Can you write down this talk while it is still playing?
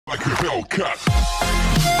Like a Hellcat.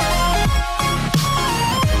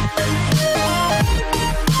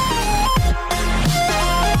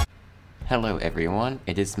 Hello everyone,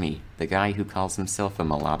 it is me, the guy who calls himself a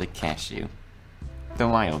melodic cashew. The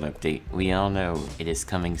Wild update, we all know it is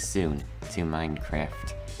coming soon to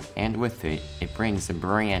Minecraft, and with it, it brings a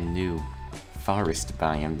brand new forest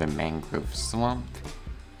biome, the mangrove swamp,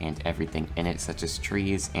 and everything in it such as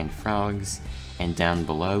trees and frogs, and down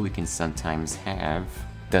below we can sometimes have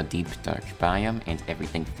the deep dark biome and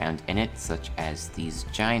everything found in it such as these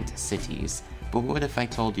giant cities. But what if I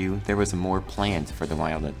told you there was more planned for the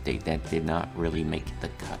Wild update that did not really make the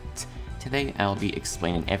cut? Today I'll be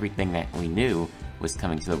explaining everything that we knew was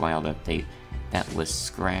coming to the Wild update that was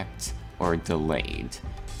scrapped or delayed.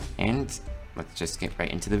 And let's just get right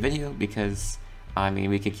into the video because, I mean,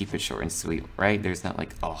 we could keep it short and sweet, right? There's not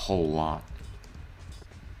like a whole lot.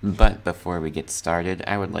 But before we get started,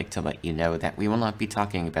 I would like to let you know that we will not be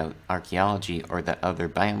talking about archaeology or the other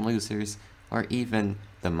biome losers, or even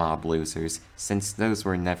the mob losers, since those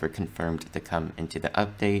were never confirmed to come into the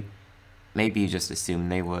update. Maybe you just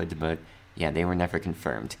assumed they would, but yeah, they were never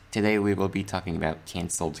confirmed. Today we will be talking about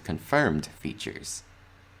cancelled confirmed features.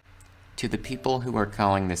 To the people who are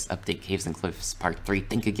calling this update Caves and Cliffs Part 3,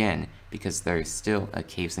 think again, because there is still a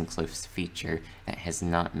Caves and Cliffs feature that has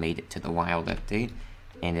not made it to the Wild update,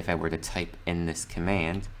 and if I were to type in this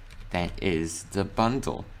command, that is the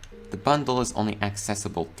bundle. The bundle is only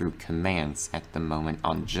accessible through commands at the moment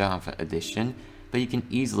on Java Edition, but you can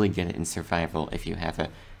easily get it in survival if you have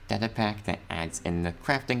a data pack that adds in the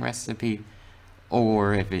crafting recipe,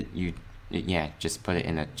 or if just put it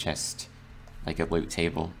in a chest, like a loot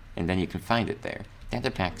table, and then you can find it there.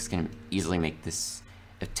 Data packs can easily make this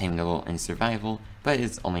obtainable in survival, but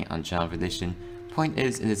it's only on Java Edition. Point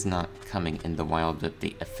is, it is not coming in the Wild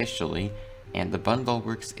update officially, and the bundle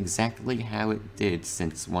works exactly how it did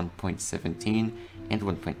since 1.17 and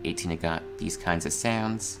 1.18 it got these kinds of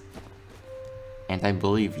sounds. And I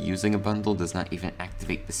believe using a bundle does not even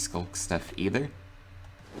activate the skulk stuff either.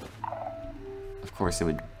 Of course it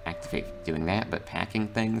would activate doing that, but packing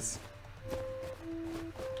things?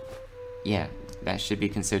 Yeah, that should be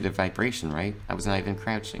considered a vibration, right? I was not even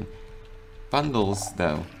crouching. Bundles,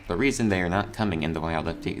 though, the reason they are not coming in the Wild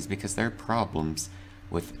update is because there are problems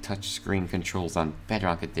with touchscreen controls on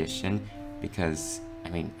Bedrock Edition, because, I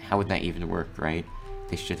mean, how would that even work, right?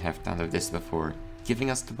 They should have thought of this before giving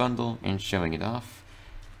us the bundle and showing it off,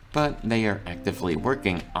 but they are actively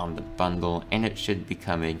working on the bundle, and it should be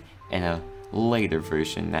coming in a later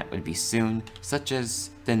version that would be soon, such as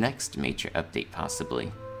the next major update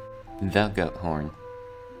possibly. The Goat Horn.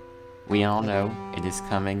 We all know it is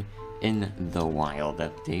coming in the Wild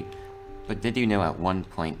update, but did you know at one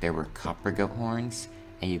point there were copper goat horns,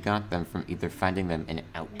 and you got them from either finding them in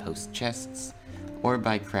outpost chests, or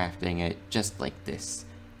by crafting it just like this.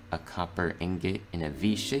 A copper ingot in a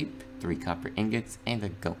V shape, 3 copper ingots, and a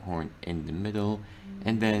goat horn in the middle,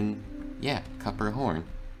 and then, yeah, copper horn.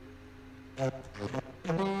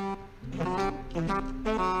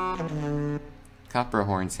 Copper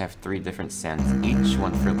horns have 3 different sounds, each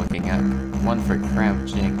one for looking up, one for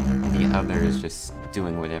crouching, and the other is just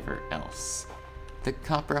doing whatever else. The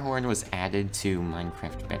copper horn was added to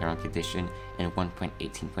Minecraft Bedrock Edition in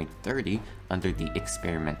 1.18.30 under the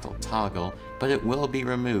experimental toggle, but it will be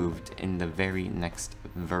removed in the very next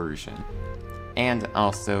version. And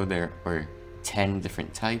also there were 10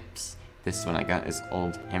 different types. This one I got is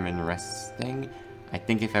Old Hammond Resting. I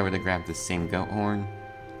think if I were to grab the same goat horn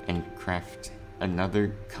and craft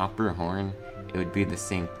another copper horn, it would be the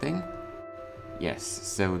same thing? Yes,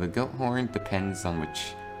 so the goat horn depends on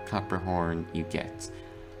which copper horn you get.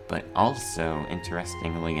 But also,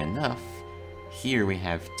 interestingly enough, here we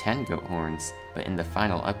have 10 goat horns, but in the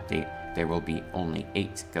final update, there will be only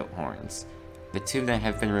 8 goat horns. The 2 that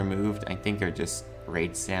have been removed, I think, are just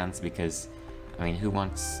raid sounds because, I mean, who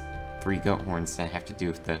wants 3 goat horns that have to do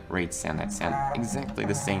with the raid sound that sound exactly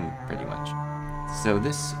the same, pretty much. So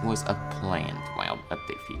this was a planned Wild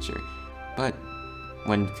update feature, but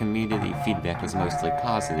when community feedback was mostly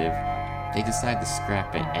positive, they decided to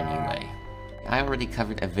scrap it anyway. I already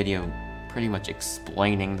covered a video pretty much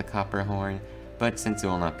explaining the copper horn, but since it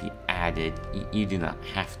will not be added, you do not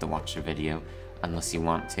have to watch the video unless you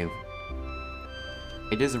want to.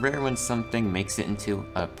 It is rare when something makes it into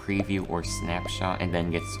a preview or snapshot and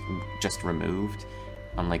then gets just removed.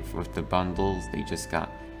 Unlike with the bundles, they just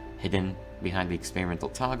got hidden behind the experimental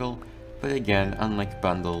toggle. But again, unlike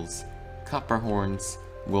bundles, copper horns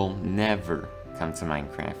will never come to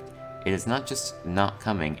Minecraft. It is not just not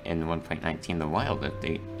coming in 1.19 the Wild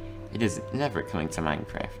update, it is never coming to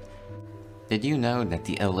Minecraft. Did you know that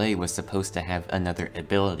the Allay was supposed to have another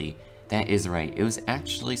ability? That is right, it was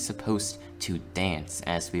actually supposed to dance,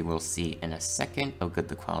 as we will see in a second. Oh good,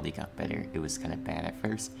 the quality got better. It was kind of bad at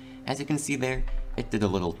first. As you can see there, it did a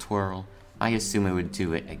little twirl. I assume it would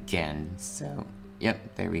do it again, so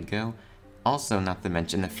yep, there we go. Also, not to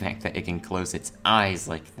mention the fact that it can close its eyes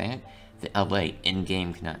like that. The Allay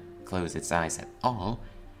in-game cannot close its eyes at all,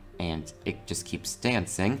 and it just keeps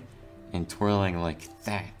dancing and twirling like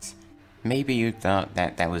that. Maybe you thought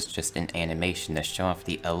that that was just an animation to show off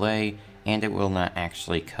the Allay, and it will not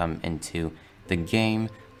actually come into the game,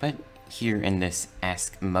 but here in this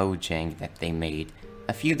Ask Mojang that they made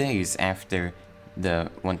a few days after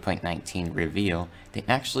the 1.19 reveal, they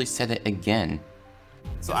actually said it again.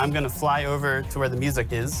 So I'm gonna fly over to where the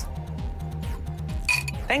music is.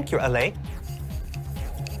 Thank you, Allay.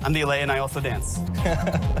 I'm the Allay and I also dance.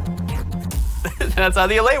 That's how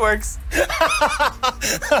the Allay works.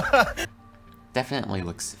 Definitely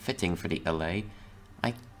looks fitting for the Allay.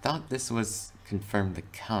 I thought this was confirmed to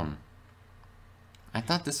come. I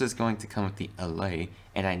thought this was going to come with the Allay,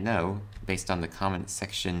 and I know, based on the comment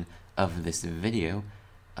section of this video,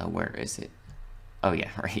 where is it? Oh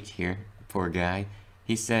yeah, right here, poor guy.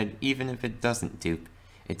 He said, even if it doesn't dupe,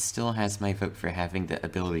 it still has my vote for having the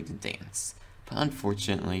ability to dance. But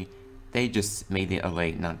unfortunately, they just made the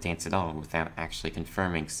Allay not dance at all without actually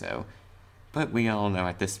confirming so. But we all know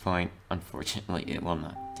at this point, unfortunately, it will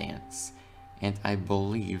not dance. And I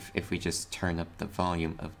believe if we just turn up the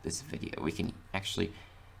volume of this video, we can actually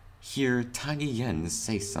hear Tiny Jens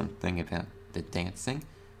say something about the dancing.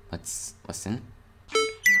 Let's listen.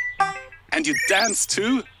 And you dance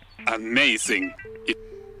too? Amazing!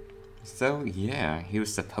 So yeah, he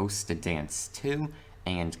was supposed to dance too,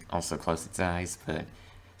 and also close its eyes, but...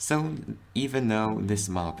 So, even though this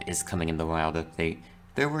mob is coming in the wild update,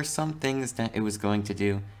 there were some things that it was going to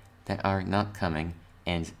do that are not coming,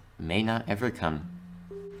 and may not ever come.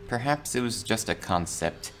 Perhaps it was just a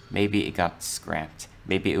concept, maybe it got scrapped,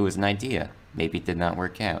 maybe it was an idea, maybe it did not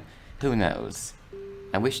work out, who knows.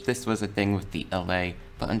 I wish this was a thing with the Allay,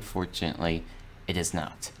 but unfortunately, it is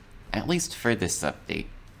not. At least for this update.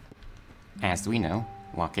 As we know,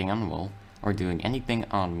 walking on wool, or doing anything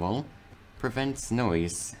on wool, prevents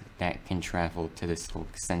noise that can travel to the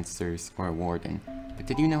skulk sensors or warden. But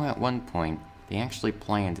did you know at one point, they actually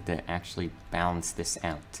planned to actually balance this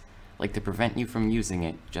out? Like to prevent you from using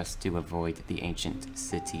it just to avoid the ancient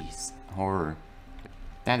city's horror.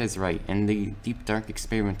 That is right, in the Deep Dark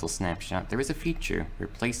experimental snapshot, there is a feature where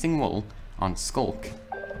placing wool on skulk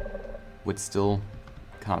would still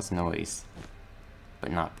cause noise,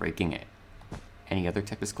 but not breaking it. Any other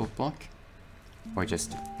type of skulk block? Or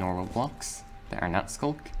just normal blocks that are not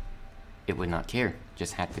skulk? It would not care,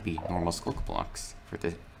 just had to be normal skulk blocks for it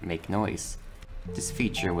to make noise. This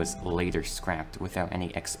feature was later scrapped without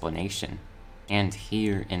any explanation. And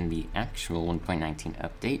here in the actual 1.19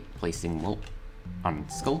 update, placing wool on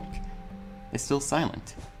skulk is still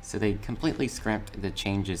silent. So they completely scrapped the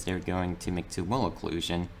changes they're going to make to wool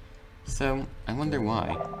occlusion. So I wonder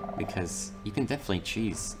why, because you can definitely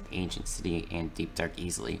cheese the Ancient City and Deep Dark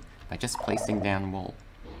easily by just placing down wool.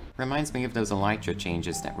 Reminds me of those Elytra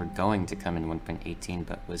changes that were going to come in 1.18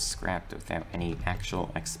 but was scrapped without any actual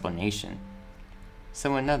explanation.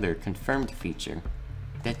 So another confirmed feature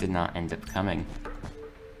that did not end up coming.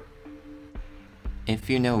 If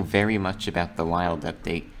you know very much about the Wild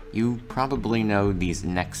update, you probably know these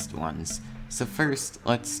next ones. So first,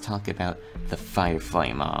 let's talk about the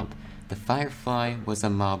Firefly mob. The Firefly was a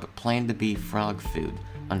mob planned to be frog food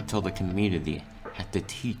until the community had to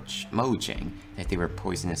teach Mojang that they were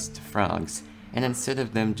poisonous to frogs, and instead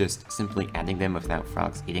of them just simply adding them without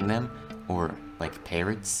frogs eating them, or like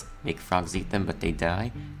parrots, make frogs eat them but they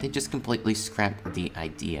die, they just completely scrapped the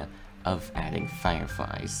idea of adding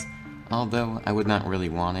Fireflies. Although I would not really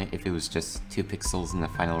want it if it was just 2 pixels in the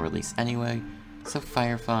final release anyway, so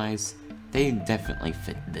Fireflies, they definitely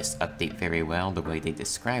fit this update very well the way they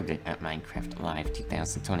described it at Minecraft Live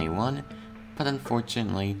 2021, but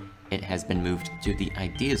unfortunately, it has been moved to the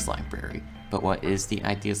Ideas Library. But what is the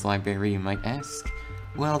Ideas Library, you might ask?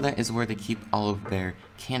 Well, that is where they keep all of their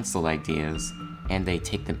cancelled ideas, and they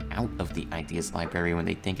take them out of the Ideas Library when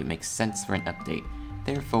they think it makes sense for an update.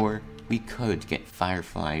 Therefore, we could get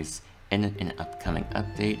Fireflies in an upcoming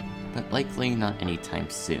update, but likely not anytime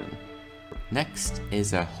soon. Next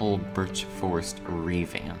is a whole Birch Forest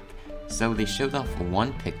revamp. So they showed off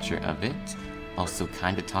one picture of it, also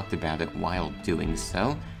kinda talked about it while doing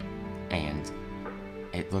so, and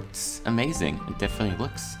it looks amazing. It definitely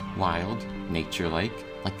looks wild, nature-like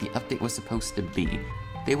the update was supposed to be.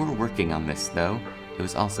 They were working on this though, it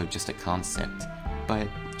was also just a concept, but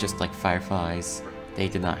just like Fireflies, they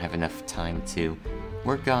did not have enough time to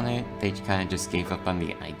work on it. They kind of just gave up on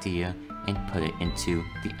the idea and put it into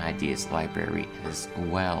the ideas library as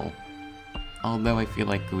well. Although I feel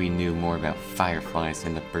like we knew more about Fireflies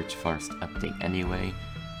in the Birch Forest update anyway.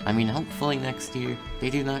 I mean, hopefully next year they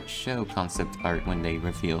do not show concept art when they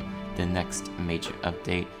reveal the next major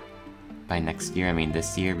update. By next year, I mean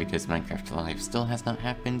this year, because Minecraft Live still has not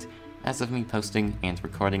happened as of me posting and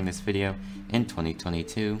recording this video in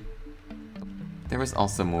 2022. There was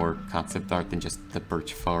also more concept art than just the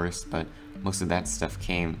Birch Forest, but most of that stuff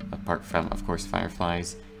came apart from, of course,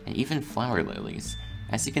 Fireflies and even flower lilies.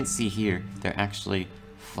 As you can see here, they're actually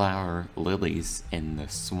flower lilies in the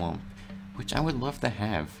swamp, which I would love to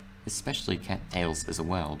have, especially cattails as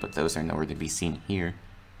well, but those are nowhere to be seen here.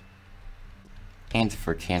 And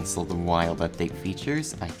for cancelled wild update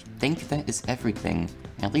features, I think that is everything.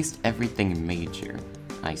 At least everything major,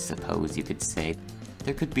 I suppose you could say.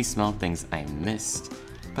 There could be small things I missed,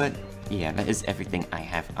 but yeah, that is everything I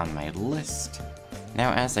have on my list.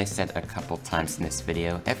 Now, as I said a couple times in this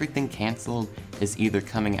video, everything cancelled is either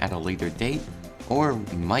coming at a later date, or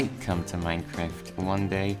might come to Minecraft one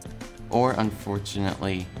day, or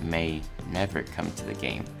unfortunately may never come to the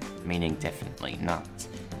game, meaning definitely not.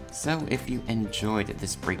 So if you enjoyed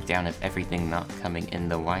this breakdown of everything not coming in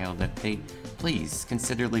the wild update, please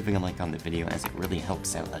consider leaving a like on the video as it really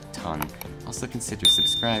helps out a ton. Also consider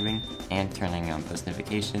subscribing and turning on post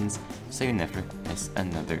notifications so you never miss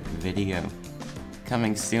another video.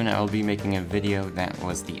 Coming soon, I will be making a video that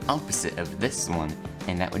was the opposite of this one,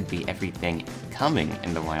 and that would be everything coming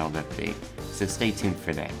in the wild update, so stay tuned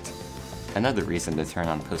for that. Another reason to turn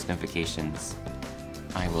on post notifications.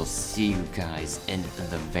 I will see you guys in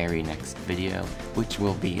the very next video, which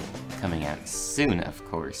will be coming out soon, of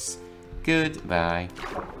course. Goodbye.